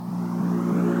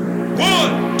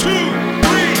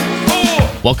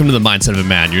Welcome to The Mindset of a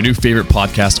Man, your new favorite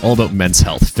podcast all about men's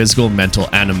health, physical, mental,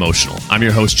 and emotional. I'm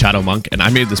your host, Chad O'Monk, and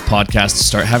I made this podcast to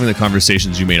start having the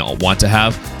conversations you may not want to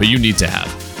have, but you need to have.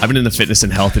 I've been in the fitness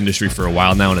and health industry for a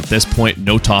while now, and at this point,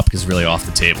 no topic is really off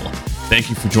the table. Thank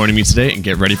you for joining me today, and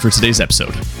get ready for today's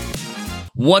episode.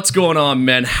 What's going on,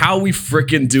 men? How we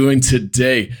freaking doing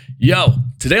today? Yo,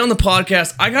 today on the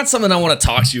podcast, I got something I want to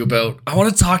talk to you about. I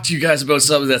want to talk to you guys about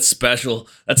something that's special,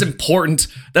 that's important,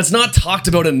 that's not talked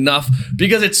about enough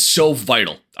because it's so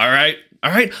vital. All right.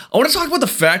 I want to talk about the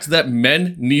fact that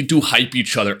men need to hype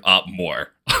each other up more.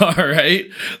 All right.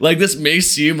 Like, this may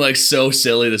seem like so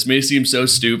silly. This may seem so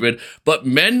stupid, but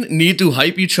men need to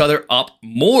hype each other up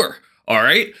more. All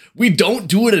right. We don't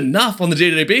do it enough on the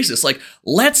day-to-day basis. Like,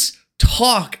 let's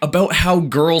talk about how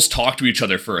girls talk to each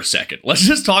other for a second. Let's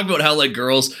just talk about how like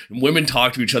girls and women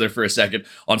talk to each other for a second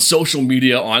on social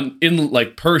media, in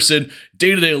like person,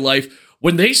 day-to-day life.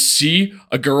 When they see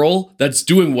a girl that's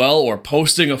doing well or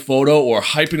posting a photo or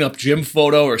hyping up gym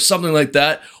photo or something like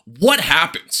that, what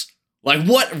happens? Like,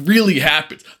 what really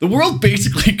happens? The world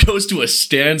basically goes to a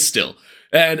standstill,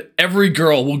 and every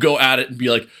girl will go at it and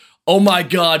be like, oh my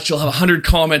God, she'll have 100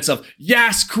 comments of,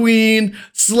 yes, queen,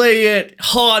 slay it,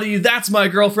 hottie, that's my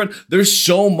girlfriend. There's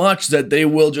so much that they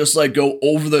will just like go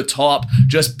over the top,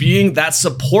 just being that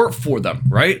support for them,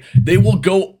 right? They will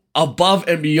go above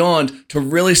and beyond to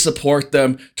really support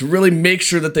them, to really make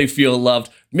sure that they feel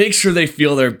loved, make sure they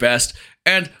feel their best.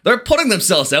 And they're putting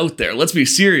themselves out there. Let's be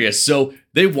serious. So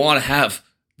they want to have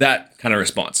that kind of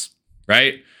response,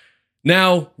 right?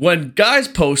 Now, when guys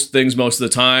post things most of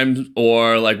the time,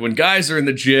 or like when guys are in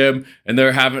the gym and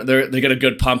they get a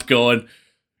good pump going,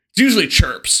 it's usually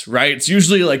chirps, right? It's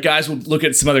usually like guys will look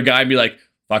at some other guy and be like,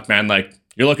 fuck man, like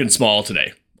you're looking small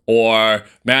today. Or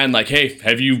man, like, hey,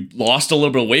 have you lost a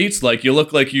little bit of weight? Like you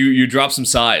look like you dropped some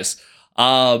size.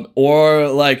 Or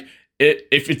like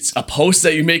if it's a post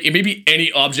that you make, it may be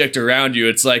any object around you.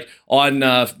 It's like on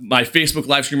my Facebook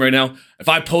live stream right now. If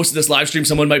I posted this live stream,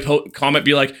 someone might comment,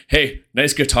 be like, hey,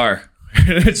 nice guitar.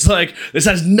 It's like, this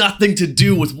has nothing to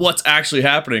do with what's actually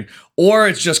happening. Or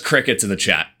it's just crickets in the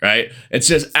chat, right? It's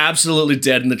just absolutely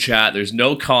dead in the chat. There's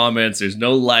no comments, there's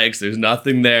no likes, there's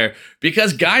nothing there.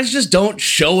 Because guys just don't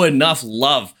show enough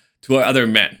love to our other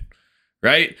men.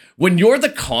 Right? When you're the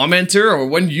commenter, or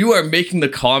when you are making the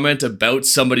comment about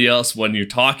somebody else, when you're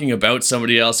talking about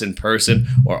somebody else in person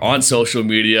or on social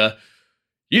media,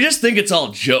 you just think it's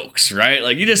all jokes, right?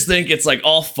 Like, you just think it's like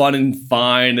all fun and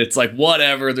fine. It's like,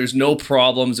 whatever, there's no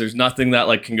problems. There's nothing that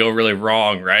like can go really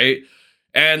wrong, right?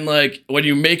 And like, when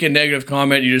you make a negative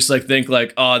comment, you just like think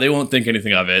like, oh, they won't think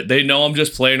anything of it. They know I'm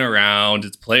just playing around.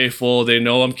 It's playful. They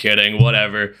know I'm kidding,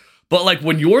 whatever. But like,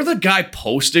 when you're the guy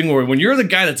posting, or when you're the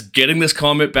guy that's getting this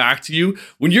comment back to you,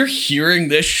 when you're hearing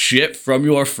this shit from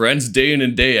your friends day in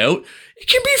and day out, it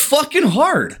can be fucking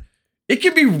hard. It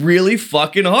can be really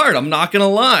fucking hard. I'm not gonna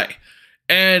lie.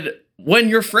 And when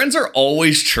your friends are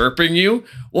always chirping you,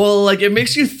 well, like, it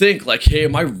makes you think like, hey,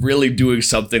 am I really doing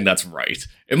something that's right?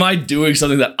 Am I doing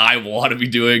something that I want to be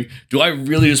doing? Do I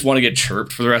really just want to get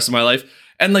chirped for the rest of my life?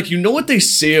 And like, you know what they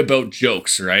say about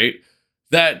jokes, right?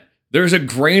 That there's a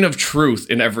grain of truth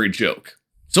in every joke.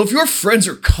 So if your friends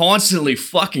are constantly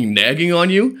fucking nagging on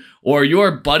you, or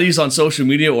your buddies on social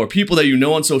media, or people that you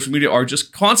know on social media are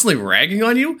just constantly ragging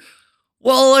on you,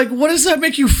 well, like, what does that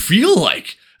make you feel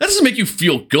like? That doesn't make you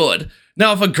feel good.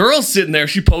 Now, if a girl's sitting there,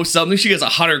 she posts something, she gets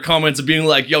 100 comments of being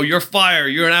like, yo, you're fire,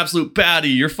 you're an absolute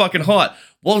baddie, you're fucking hot.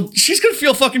 Well, she's gonna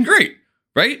feel fucking great,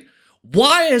 right?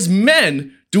 Why, as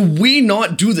men, do we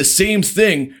not do the same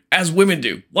thing as women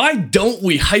do? Why don't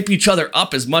we hype each other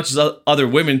up as much as other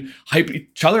women hype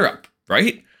each other up,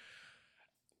 right?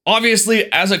 Obviously,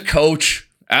 as a coach,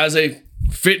 as a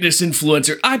fitness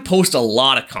influencer, I post a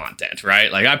lot of content,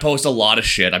 right? Like, I post a lot of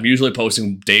shit. I'm usually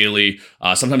posting daily,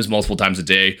 sometimes multiple times a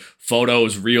day,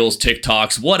 photos, reels,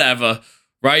 TikToks, whatever,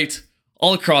 right?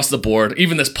 All across the board,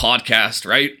 even this podcast,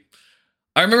 right?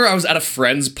 I remember I was at a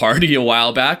friend's party a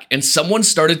while back, and someone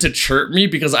started to chirp me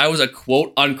because I was a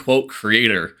quote unquote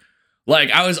creator.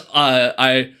 Like,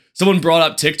 someone brought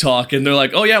up TikTok, and they're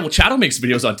like, oh yeah, well, Chad makes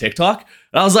videos on TikTok.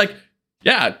 And I was like,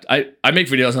 yeah, I make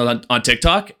videos on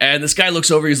TikTok. And this guy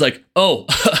looks over, he's like, oh,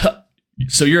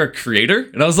 so you're a creator?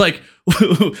 And I was like,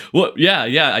 what? Yeah,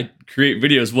 I create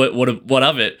videos. What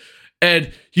of it?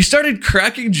 And he started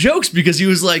cracking jokes because he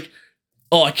was like,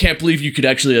 oh, I can't believe you could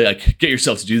actually like get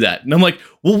yourself to do that. And I'm like,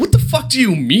 well, what the fuck do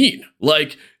you mean?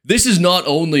 Like, this is not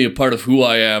only a part of who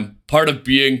I am, part of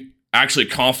being actually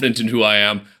confident in who I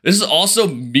am. This is also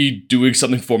me doing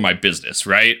something for my business,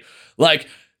 right? Like,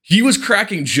 he was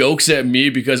cracking jokes at me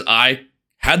because I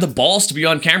had the balls to be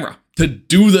on camera, to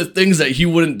do the things that he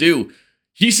wouldn't do.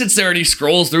 he sits there and he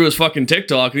scrolls through his fucking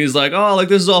TikTok and he's like, oh, like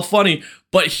this is all funny.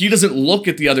 But he doesn't look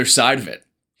at the other side of it.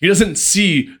 He doesn't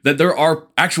see that there are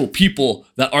actual people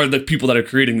that are the people that are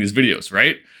creating these videos,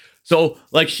 right? So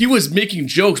like he was making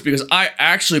jokes because I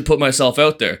actually put myself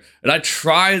out there and I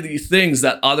try the things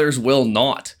that others will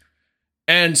not.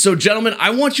 And so gentlemen, I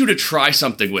want you to try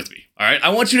something with me. All right. I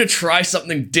want you to try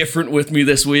something different with me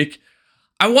this week.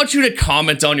 I want you to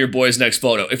comment on your boy's next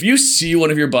photo. If you see one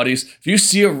of your buddies, if you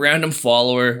see a random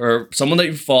follower or someone that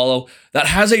you follow that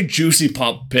has a juicy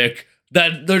pump pic,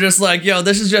 that they're just like, yo,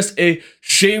 this is just a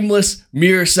shameless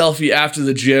mirror selfie after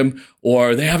the gym,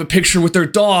 or they have a picture with their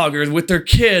dog or with their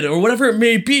kid or whatever it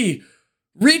may be,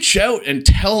 reach out and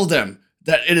tell them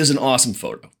that it is an awesome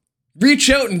photo. Reach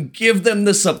out and give them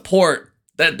the support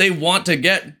that they want to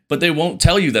get, but they won't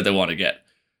tell you that they want to get,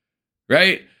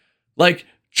 right? Like,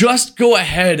 just go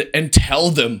ahead and tell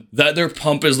them that their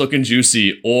pump is looking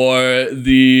juicy, or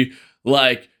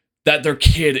that their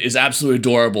kid is absolutely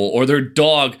adorable, or their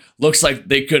dog looks like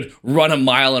they could run a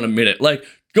mile in a minute. Like,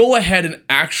 go ahead and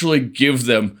actually give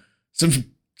them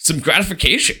some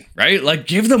gratification, right? Like,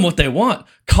 give them what they want.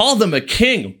 Call them a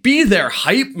king. Be their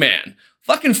hype man.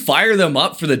 Fucking fire them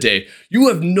up for the day. You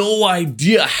have no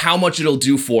idea how much it'll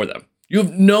do for them. You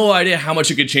have no idea how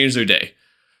much it could change their day.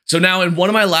 So now in one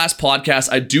of my last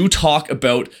podcasts, I do talk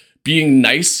about being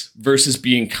nice versus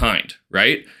being kind,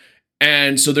 right?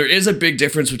 And so there is a big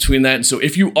difference between that. And so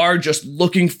if you are just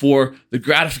looking for the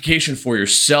gratification for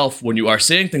yourself when you are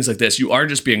saying things like this, you are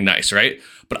just being nice, right?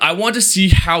 But I want to see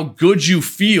how good you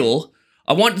feel.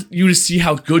 I want you to see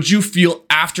how good you feel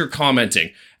after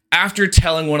commenting, after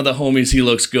telling one of the homies he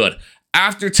looks good,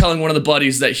 after telling one of the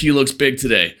buddies that he looks big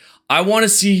today. I want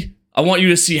you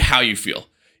to see how you feel.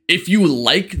 If you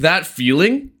like that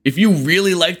feeling, if you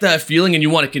really like that feeling and you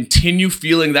want to continue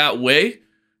feeling that way,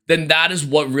 then that is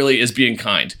what really is being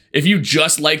kind. If you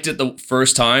just liked it the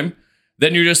first time,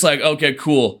 then you're just like, okay,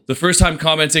 cool. The first time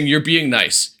commenting, you're being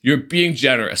nice. You're being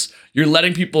generous. You're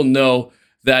letting people know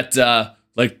that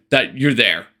that you're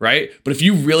there, right? But if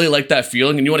you really like that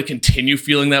feeling and you want to continue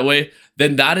feeling that way,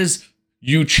 then that is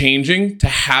you changing to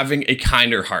having a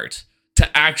kinder heart,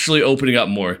 to actually opening up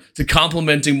more, to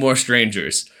complimenting more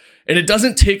strangers. And it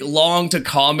doesn't take long to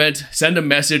comment, send a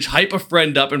message, hype a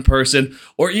friend up in person,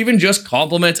 or even just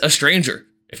compliment a stranger.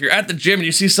 If you're at the gym and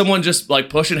you see someone just like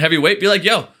pushing heavy weight, be like,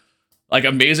 yo, like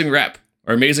amazing rep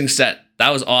or amazing set. That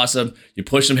was awesome. You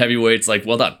push some heavy weights, like,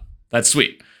 well done. That's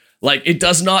sweet. Like, it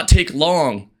does not take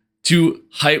long to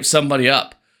hype somebody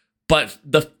up. But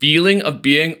the feeling of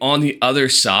being on the other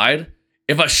side,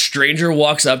 if a stranger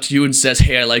walks up to you and says,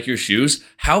 hey, I like your shoes,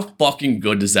 how fucking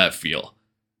good does that feel?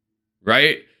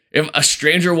 Right? If a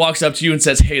stranger walks up to you and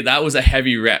says, hey, that was a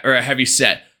heavy rep or a heavy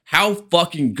set, how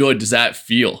fucking good does that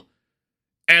feel?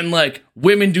 And like,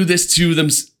 women do this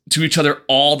to each other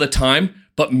all the time,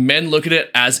 but men look at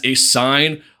it as a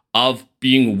sign of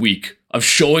being weak, of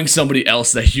showing somebody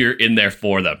else that you're in there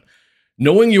for them.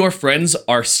 Knowing your friends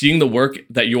are seeing the work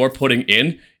that you're putting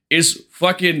in is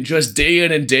fucking just day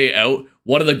in and day out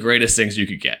one of the greatest things you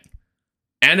could get.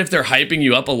 And if they're hyping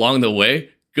you up along the way,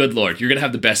 good Lord, you're going to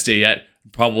have the best day yet.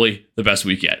 Probably the best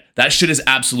week yet. That shit is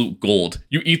absolute gold.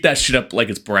 You eat that shit up like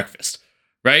it's breakfast,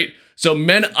 right? So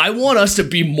men, I want us to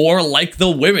be more like the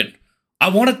women. I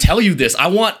want to tell you this. I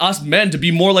want us men to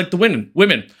be more like the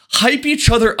women. Hype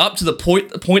each other up to the point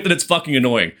that it's fucking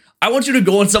annoying. I want you to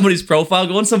go on somebody's profile,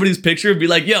 go on somebody's picture and be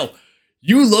like, yo,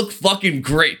 you look fucking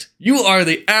great. You are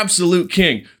the absolute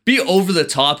king. Be over the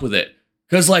top with it.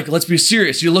 Because, like, let's be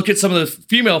serious. You look at some of the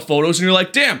female photos and you're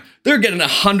like, damn, they're getting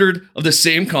 100 of the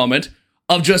same comment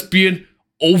of just being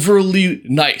overly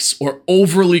nice or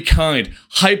overly kind,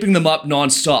 hyping them up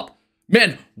nonstop.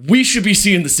 Man, we should be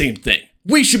seeing the same thing.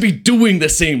 We should be doing the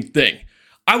same thing.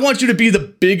 I want you to be the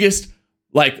biggest,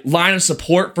 like, line of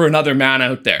support for another man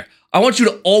out there. I want you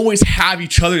to always have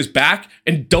each other's back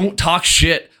and don't talk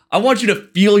shit. I want you to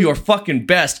feel your fucking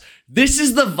best. This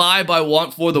is the vibe I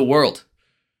want for the world.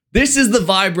 This is the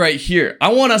vibe right here.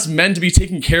 I want us men to be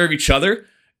taking care of each other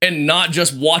and not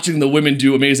just watching the women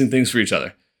do amazing things for each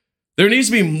other. There needs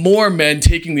to be more men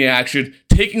taking the action,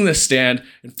 taking the stand,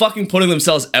 and fucking putting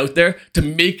themselves out there to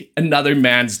make another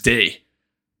man's day.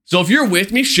 So if you're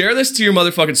with me, share this to your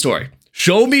motherfucking story.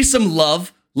 Show me some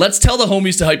love. Let's tell the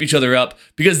homies to hype each other up,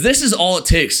 because this is all it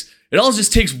takes. It all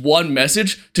just takes one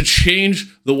message to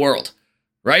change the world,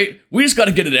 right? We just got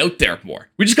to get it out there more.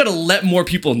 We just got to let more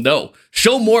people know.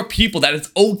 Show more people that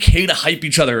it's okay to hype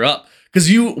each other up, because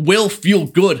you will feel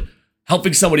good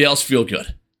helping somebody else feel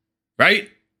good, right?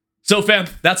 So fam,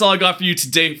 that's all I got for you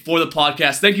today for the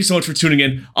podcast. Thank you so much for tuning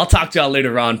in. I'll talk to y'all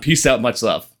later on. Peace out. Much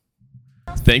love.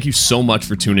 Thank you so much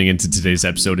for tuning into today's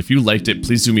episode. If you liked it,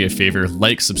 please do me a favor,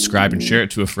 like, subscribe, and share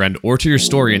it to a friend or to your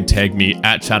story and tag me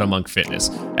at Shadow Monk Fitness.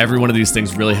 Every one of these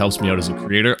things really helps me out as a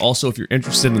creator. Also, if you're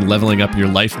interested in leveling up your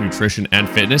life, nutrition, and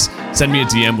fitness, send me a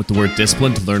DM with the word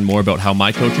discipline to learn more about how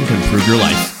my coaching can improve your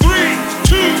life.